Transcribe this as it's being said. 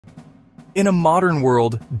In a modern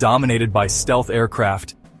world dominated by stealth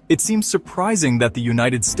aircraft, it seems surprising that the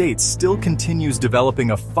United States still continues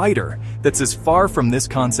developing a fighter that's as far from this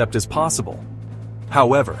concept as possible.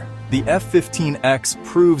 However, the F-15X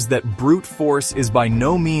proves that brute force is by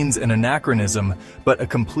no means an anachronism, but a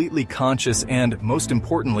completely conscious and, most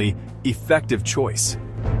importantly, effective choice.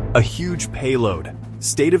 A huge payload,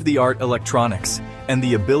 state-of-the-art electronics, and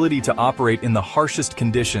the ability to operate in the harshest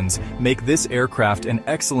conditions make this aircraft an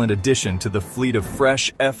excellent addition to the fleet of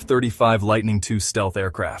fresh F-35 Lightning II stealth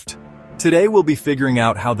aircraft. Today we'll be figuring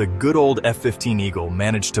out how the good old F-15 Eagle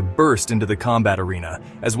managed to burst into the combat arena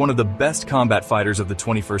as one of the best combat fighters of the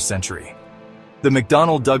 21st century. The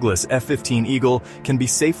McDonnell Douglas F-15 Eagle can be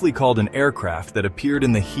safely called an aircraft that appeared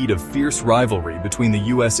in the heat of fierce rivalry between the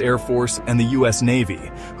U.S. Air Force and the U.S.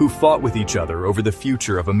 Navy, who fought with each other over the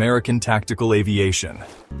future of American tactical aviation.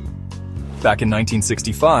 Back in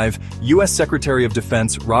 1965, U.S. Secretary of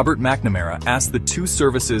Defense Robert McNamara asked the two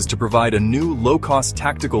services to provide a new low-cost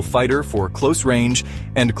tactical fighter for close range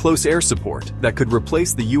and close air support that could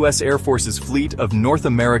replace the U.S. Air Force's fleet of North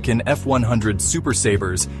American F-100 Super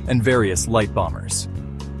Sabres and various light bombers.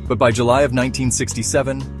 But by July of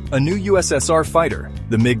 1967, a new USSR fighter,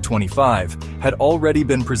 the MiG-25, had already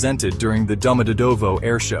been presented during the Domodedovo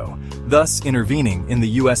Air Show, thus intervening in the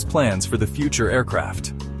U.S. plans for the future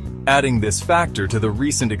aircraft. Adding this factor to the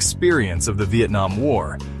recent experience of the Vietnam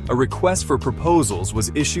War, a request for proposals was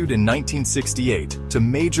issued in 1968 to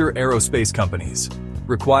major aerospace companies,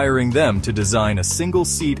 requiring them to design a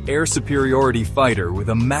single-seat air superiority fighter with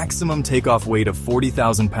a maximum takeoff weight of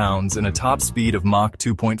 40,000 pounds and a top speed of Mach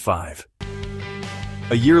 2.5.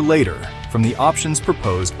 A year later, from the options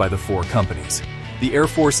proposed by the four companies, the Air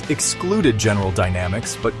Force excluded General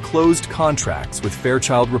Dynamics but closed contracts with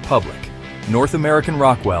Fairchild Republic, North American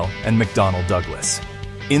Rockwell, and McDonnell Douglas.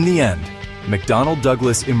 In the end, McDonnell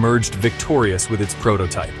Douglas emerged victorious with its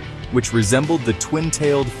prototype, which resembled the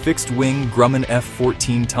twin-tailed fixed-wing Grumman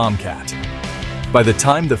F-14 Tomcat. By the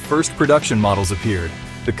time the first production models appeared,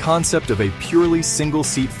 the concept of a purely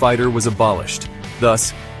single-seat fighter was abolished.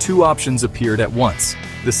 Thus, two options appeared at once,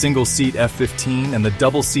 the single-seat F-15 and the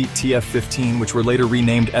double-seat TF-15, which were later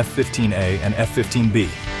renamed F-15A and F-15B.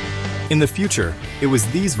 In the future, it was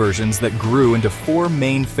these versions that grew into four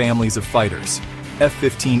main families of fighters: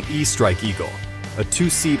 F-15E Strike Eagle, a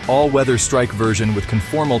two-seat all-weather strike version with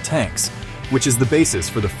conformal tanks, which is the basis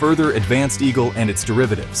for the further Advanced Eagle and its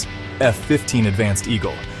derivatives; F-15 Advanced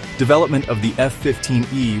Eagle, development of the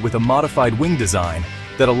F-15E with a modified wing design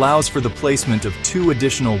that allows for the placement of two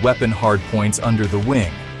additional weapon hardpoints under the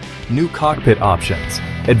wing; new cockpit options,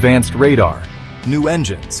 advanced radar, new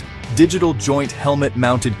engines, digital joint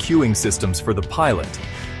helmet-mounted cueing systems for the pilot,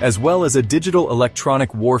 as well as a digital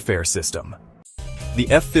electronic warfare system. The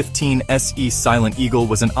F-15 SE Silent Eagle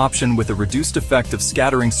was an option with a reduced effect of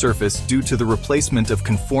scattering surface due to the replacement of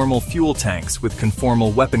conformal fuel tanks with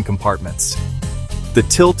conformal weapon compartments. The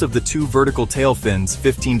tilt of the two vertical tail fins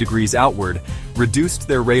 15 degrees outward reduced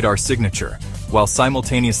their radar signature, while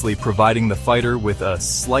simultaneously providing the fighter with a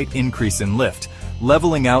slight increase in lift,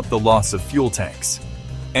 leveling out the loss of fuel tanks.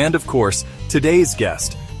 And of course, today's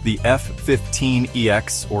guest, the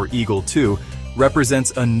F-15EX or Eagle II,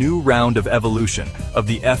 represents a new round of evolution of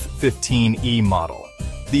the F-15E model,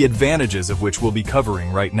 the advantages of which we'll be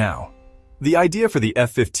covering right now. The idea for the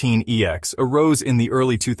F-15EX arose in the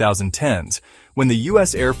early 2010s, when the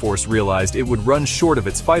U.S. Air Force realized it would run short of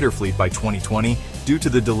its fighter fleet by 2020 due to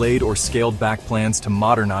the delayed or scaled-back plans to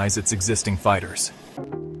modernize its existing fighters.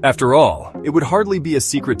 After all, it would hardly be a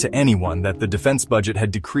secret to anyone that the defense budget had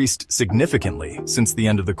decreased significantly since the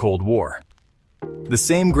end of the Cold War. The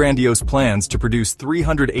same grandiose plans to produce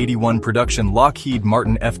 381 production Lockheed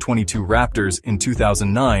Martin F-22 Raptors in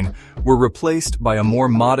 2009 were replaced by a more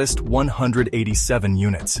modest 187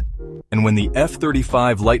 units. And when the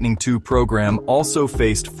F-35 Lightning II program also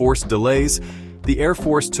faced forced delays, the Air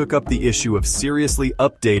Force took up the issue of seriously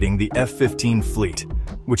updating the F-15 fleet,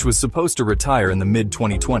 which was supposed to retire in the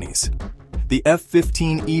mid-2020s. The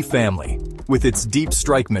F-15E family, with its deep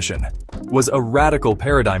strike mission, was a radical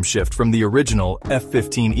paradigm shift from the original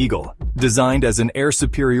F-15 Eagle, designed as an air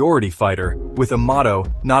superiority fighter with a motto,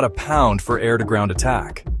 "Not a pound for air-to-ground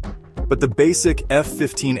attack." But the basic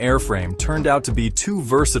F-15 airframe turned out to be too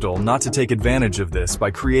versatile not to take advantage of this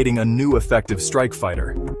by creating a new effective strike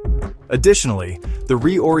fighter. Additionally, the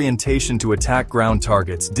reorientation to attack ground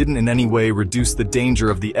targets didn't in any way reduce the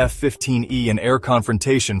danger of the F-15E in air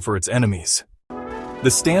confrontation for its enemies. The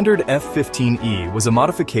standard F-15E was a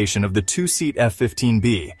modification of the two-seat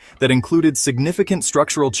F-15B that included significant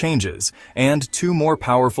structural changes and two more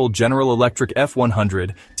powerful General Electric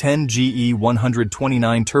F-100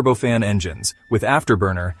 10GE129 turbofan engines with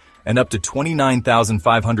afterburner and up to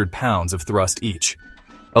 29,500 pounds of thrust each.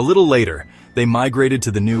 A little later, they migrated to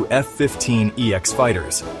the new F-15EX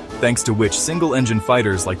fighters, thanks to which single-engine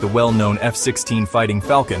fighters like the well-known F-16 Fighting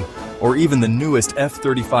Falcon or even the newest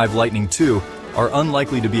F-35 Lightning II are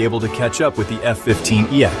unlikely to be able to catch up with the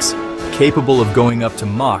F-15EX, capable of going up to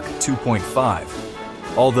Mach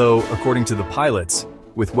 2.5. Although, according to the pilots,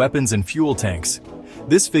 with weapons and fuel tanks,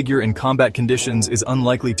 this figure in combat conditions is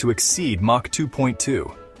unlikely to exceed Mach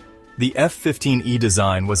 2.2. The F-15E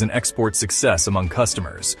design was an export success among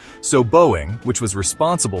customers, so Boeing, which was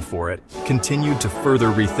responsible for it, continued to further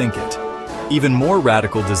rethink it. Even more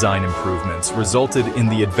radical design improvements resulted in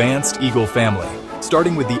the Advanced Eagle family,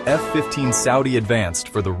 starting with the F-15 Saudi Advanced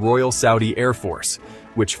for the Royal Saudi Air Force,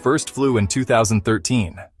 which first flew in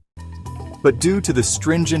 2013. But due to the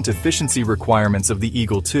stringent efficiency requirements of the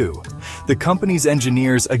Eagle II, the company's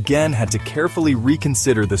engineers again had to carefully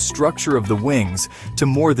reconsider the structure of the wings to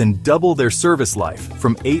more than double their service life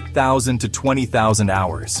from 8,000 to 20,000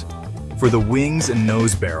 hours. For the wings and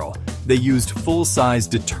nose barrel, they used full-size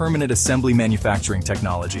determinate assembly manufacturing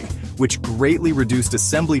technology, which greatly reduced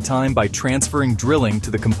assembly time by transferring drilling to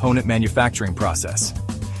the component manufacturing process.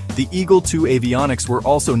 The Eagle II avionics were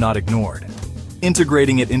also not ignored.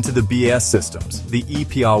 Integrating it into the BAS systems, the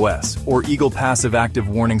EPAWS, or Eagle Passive Active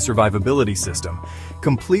Warning Survivability System,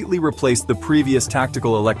 completely replaced the previous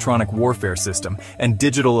Tactical Electronic Warfare System and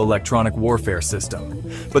Digital Electronic Warfare System.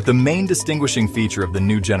 But the main distinguishing feature of the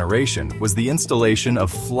new generation was the installation of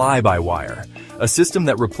fly-by-wire, a system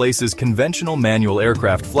that replaces conventional manual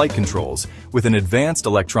aircraft flight controls with an advanced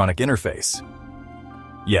electronic interface.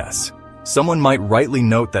 Yes, someone might rightly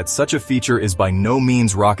note that such a feature is by no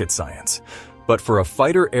means rocket science, but for a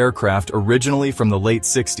fighter aircraft originally from the late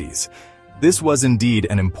 60s, this was indeed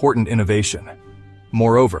an important innovation.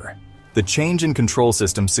 Moreover, the change in control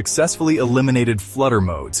system successfully eliminated flutter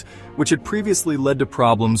modes, which had previously led to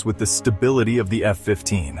problems with the stability of the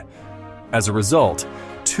F-15. As a result,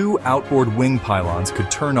 two outboard wing pylons could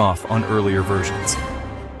turn off on earlier versions.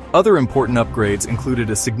 Other important upgrades included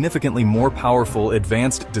a significantly more powerful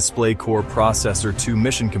Advanced Display Core Processor 2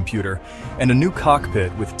 mission computer and a new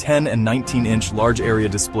cockpit with 10 and 19-inch large area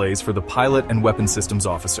displays for the pilot and weapons systems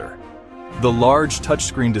officer. The large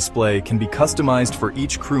touchscreen display can be customized for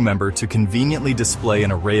each crew member to conveniently display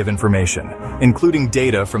an array of information, including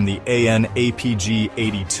data from the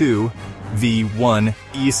AN/APG-82 V1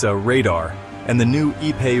 ESA radar and the new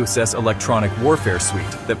EPAWS Electronic Warfare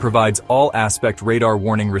Suite that provides all-aspect radar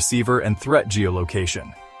warning receiver and threat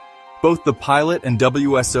geolocation. Both the pilot and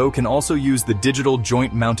WSO can also use the digital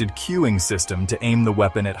joint-mounted cueing system to aim the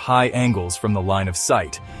weapon at high angles from the line of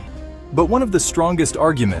sight. But one of the strongest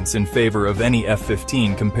arguments in favor of any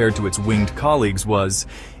F-15 compared to its winged colleagues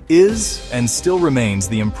is, and still remains,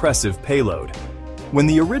 the impressive payload. When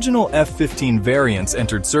the original F-15 variants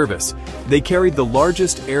entered service, they carried the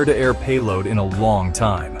largest air-to-air payload in a long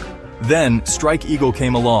time. Then, Strike Eagle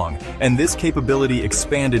came along, and this capability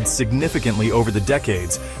expanded significantly over the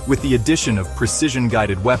decades with the addition of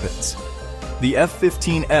precision-guided weapons. The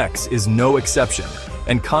F-15EX is no exception,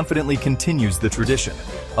 and confidently continues the tradition,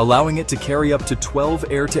 allowing it to carry up to 12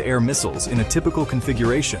 air-to-air missiles in a typical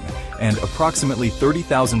configuration and approximately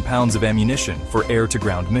 30,000 pounds of ammunition for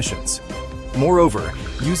air-to-ground missions. Moreover,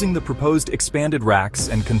 using the proposed expanded racks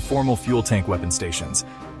and conformal fuel tank weapon stations,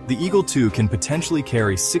 the Eagle II can potentially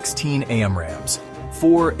carry 16 AMRAAMs,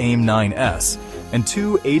 4 AIM-9S, and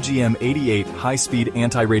 2 AGM-88 high-speed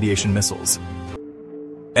anti-radiation missiles.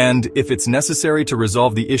 And if it's necessary to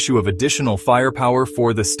resolve the issue of additional firepower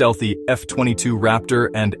for the stealthy F-22 Raptor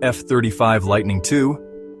and F-35 Lightning II,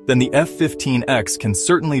 then the F-15EX can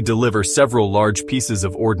certainly deliver several large pieces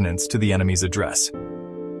of ordnance to the enemy's address.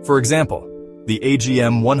 For example, the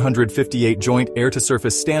AGM-158 Joint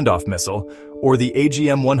Air-to-Surface Standoff Missile, or the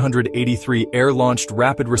AGM-183 Air-Launched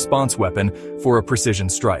Rapid Response Weapon for a precision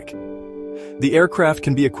strike. The aircraft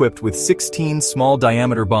can be equipped with 16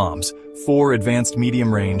 small-diameter bombs, 4 advanced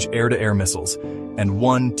medium-range air-to-air missiles, and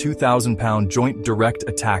 1 2,000-pound Joint Direct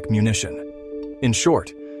Attack munition. In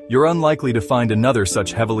short, you're unlikely to find another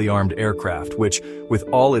such heavily armed aircraft which, with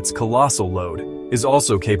all its colossal load, is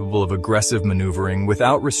also capable of aggressive maneuvering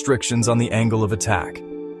without restrictions on the angle of attack.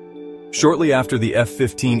 Shortly after the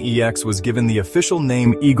F-15EX was given the official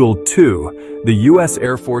name Eagle II, the U.S.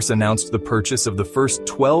 Air Force announced the purchase of the first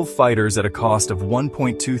 12 fighters at a cost of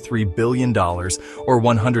 $1.23 billion or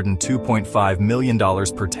 $102.5 million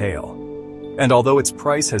per tail. And although its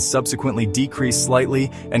price has subsequently decreased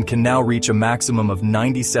slightly and can now reach a maximum of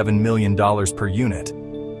 $97 million per unit,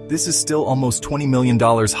 this is still almost $20 million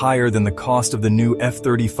higher than the cost of the new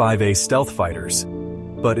F-35A stealth fighters.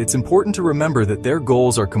 But it's important to remember that their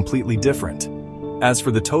goals are completely different. As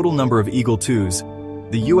for the total number of Eagle IIs,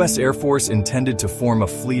 the U.S. Air Force intended to form a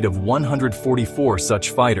fleet of 144 such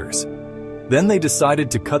fighters. Then they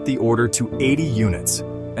decided to cut the order to 80 units,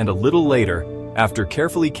 and a little later, after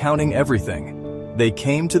carefully counting everything, they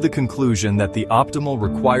came to the conclusion that the optimal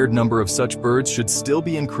required number of such birds should still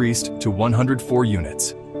be increased to 104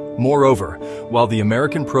 units. Moreover, while the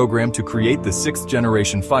American program to create the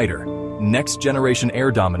sixth-generation fighter, next-generation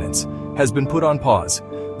air dominance, has been put on pause,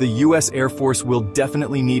 the U.S. Air Force will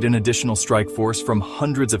definitely need an additional strike force from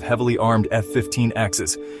hundreds of heavily armed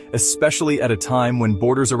F-15EXs, especially at a time when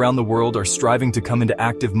borders around the world are striving to come into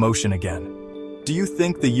active motion again. Do you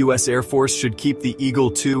think the U.S. Air Force should keep the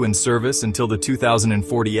Eagle II in service until the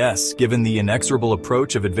 2040s, given the inexorable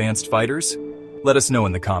approach of advanced fighters? Let us know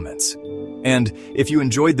in the comments. And if you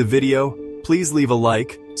enjoyed the video, please leave a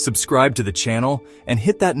like, subscribe to the channel, and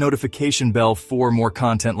hit that notification bell for more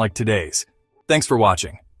content like today's. Thanks for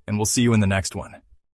watching, and we'll see you in the next one.